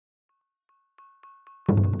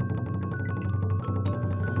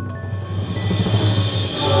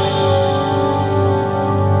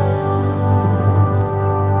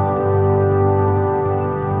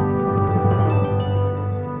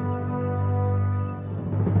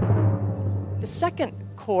The second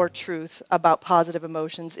core truth about positive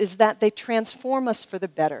emotions is that they transform us for the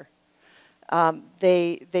better.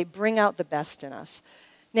 They bring out the best in us.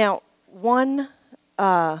 Now, one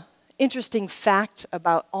interesting fact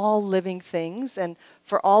about all living things, and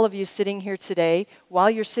for all of you sitting here today,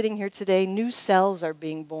 while you're sitting here today, new cells are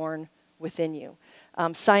being born within you.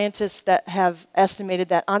 Scientists that have estimated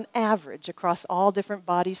that on average, across all different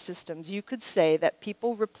body systems, you could say that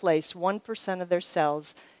people replace 1% of their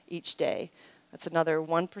cells each day. That's another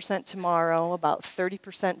 1% tomorrow, about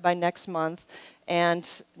 30% by next month, and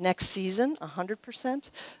next season, 100%.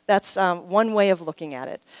 That's one way of looking at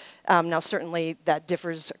it. Now, certainly that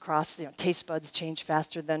differs across, taste buds change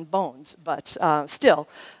faster than bones, but still,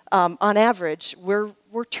 on average, we're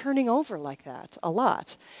turning over like that a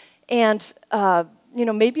lot. And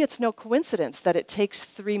maybe it's no coincidence that it takes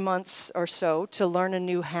 3 months or so to learn a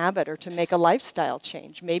new habit or to make a lifestyle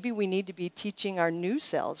change. Maybe we need to be teaching our new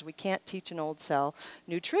cells. We can't teach an old cell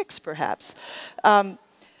new tricks, perhaps.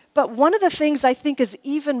 But one of the things I think is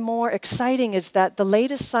even more exciting is that the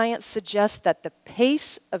latest science suggests that the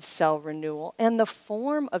pace of cell renewal and the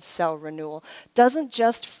form of cell renewal doesn't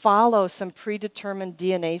just follow some predetermined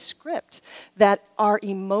DNA script, that our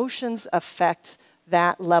emotions affect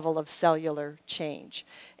that level of cellular change.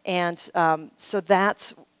 And so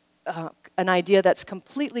that's an idea that's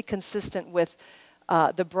completely consistent with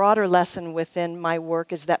the broader lesson within my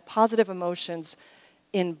work, is that positive emotions,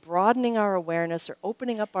 in broadening our awareness or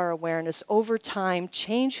opening up our awareness over time,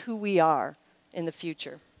 change who we are in the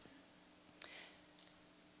future.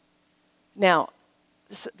 Now,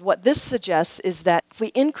 what this suggests is that if we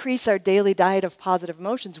increase our daily diet of positive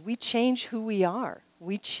emotions, we change who we are.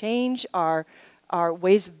 We change our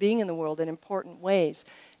ways of being in the world in important ways.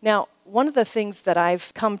 Now, one of the things that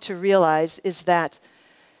I've come to realize is that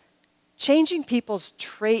changing people's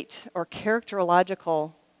trait or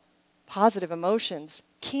characterological positive emotions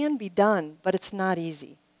can be done, but it's not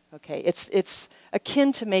easy. Okay, it's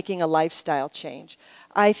akin to making a lifestyle change.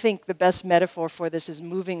 I think the best metaphor for this is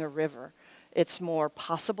moving a river. It's more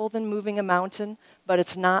possible than moving a mountain, but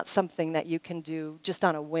it's not something that you can do just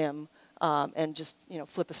on a whim. And just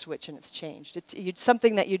flip a switch and it's changed. It's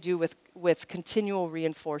something that you do with continual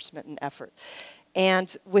reinforcement and effort.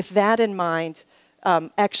 And with that in mind,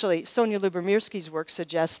 actually, Sonia Lubomirski's work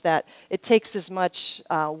suggests that it takes as much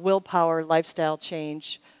willpower, lifestyle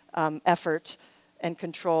change, effort, and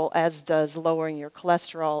control as does lowering your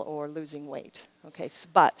cholesterol or losing weight. Okay,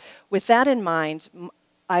 but with that in mind,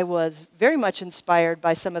 I was very much inspired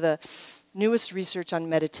by some of the newest research on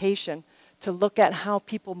meditation to look at how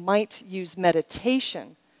people might use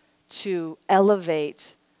meditation to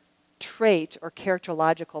elevate trait or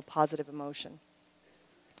characterological positive emotion.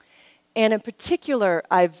 And in particular,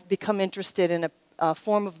 I've become interested in a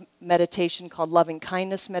form of meditation called loving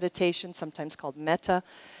kindness meditation, sometimes called metta.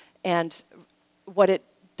 And what it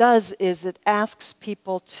does is it asks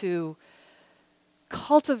people to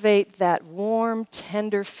cultivate that warm,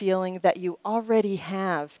 tender feeling that you already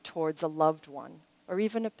have towards a loved one or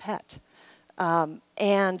even a pet.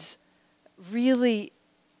 And really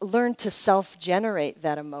learn to self-generate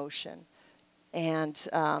that emotion and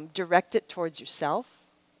direct it towards yourself,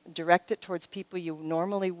 direct it towards people you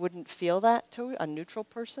normally wouldn't feel that to, a neutral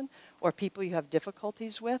person, or people you have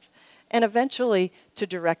difficulties with, and eventually to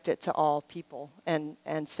direct it to all people and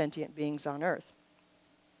sentient beings on Earth.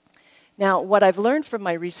 Now, what I've learned from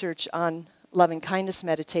my research on loving kindness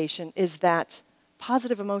meditation is that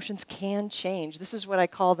positive emotions can change. This is what I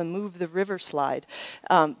call the move the river slide.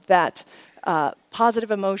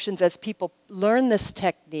 Positive emotions, as people learn this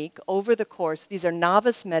technique over the course, these are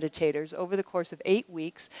novice meditators, over the course of 8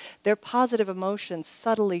 weeks, their positive emotions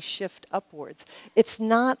subtly shift upwards. It's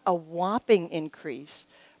not a whopping increase,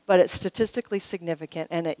 but it's statistically significant,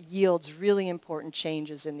 and it yields really important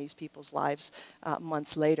changes in these people's lives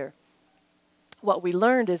months later. What we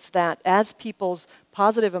learned is that as people's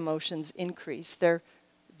positive emotions increase, their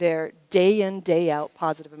day in, day out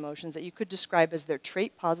positive emotions that you could describe as their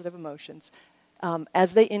trait positive emotions,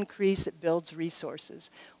 as they increase, it builds resources.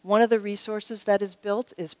 One of the resources that is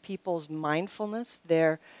built is people's mindfulness,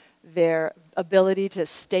 their ability to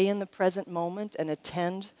stay in the present moment and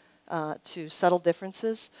attend to subtle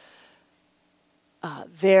differences.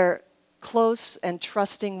 Their close and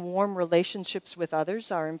trusting, warm relationships with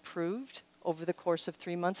others are improved over the course of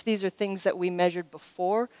 3 months. These are things that we measured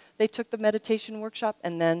before they took the meditation workshop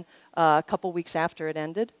and then a couple weeks after it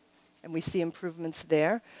ended, and we see improvements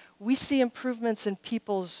there. We see improvements in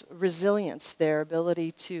people's resilience, their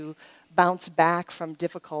ability to bounce back from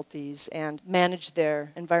difficulties and manage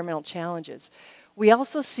their environmental challenges. We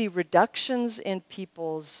also see reductions in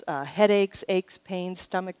people's headaches, aches, pains,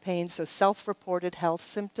 stomach pains, so self-reported health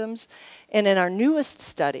symptoms. And in our newest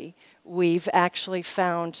study, we've actually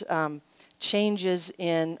found changes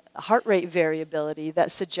in heart rate variability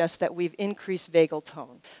that suggest that we've increased vagal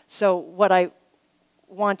tone. So what I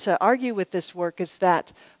want to argue with this work is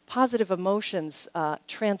that positive emotions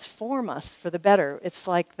transform us for the better. It's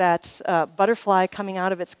like that butterfly coming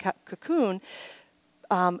out of its cocoon.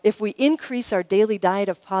 If we increase our daily diet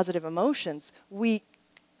of positive emotions, we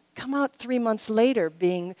come out 3 months later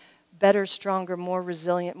being better, stronger, more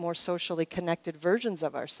resilient, more socially connected versions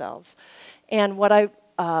of ourselves. And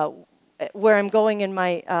where I'm going in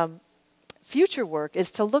my future work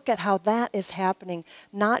is to look at how that is happening,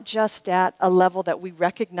 not just at a level that we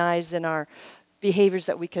recognize in our behaviors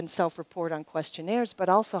that we can self-report on questionnaires, but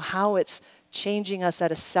also how it's changing us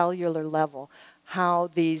at a cellular level, how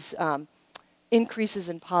these increases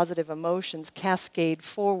in positive emotions cascade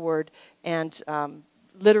forward and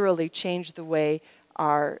literally change the way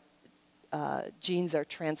our genes are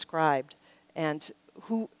transcribed and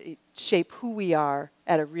shape who we are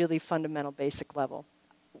at a really fundamental basic level.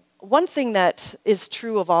 One thing that is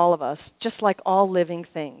true of all of us, just like all living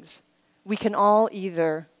things, we can all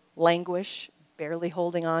either languish, barely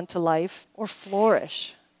holding on to life, or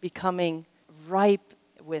flourish, becoming ripe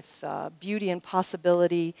with beauty and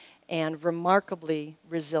possibility and remarkably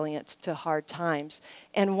resilient to hard times.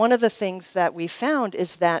 And one of the things that we found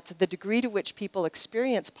is that the degree to which people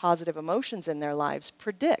experience positive emotions in their lives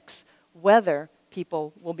predicts whether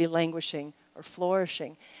people will be languishing or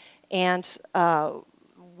flourishing. And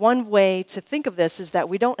one way to think of this is that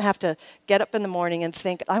we don't have to get up in the morning and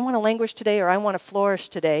think, I want to languish today or I want to flourish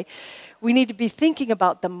today. We need to be thinking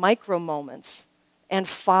about the micro moments and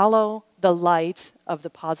follow the light of the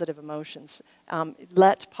positive emotions.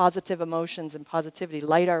 Let positive emotions and positivity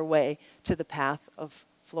light our way to the path of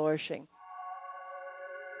flourishing.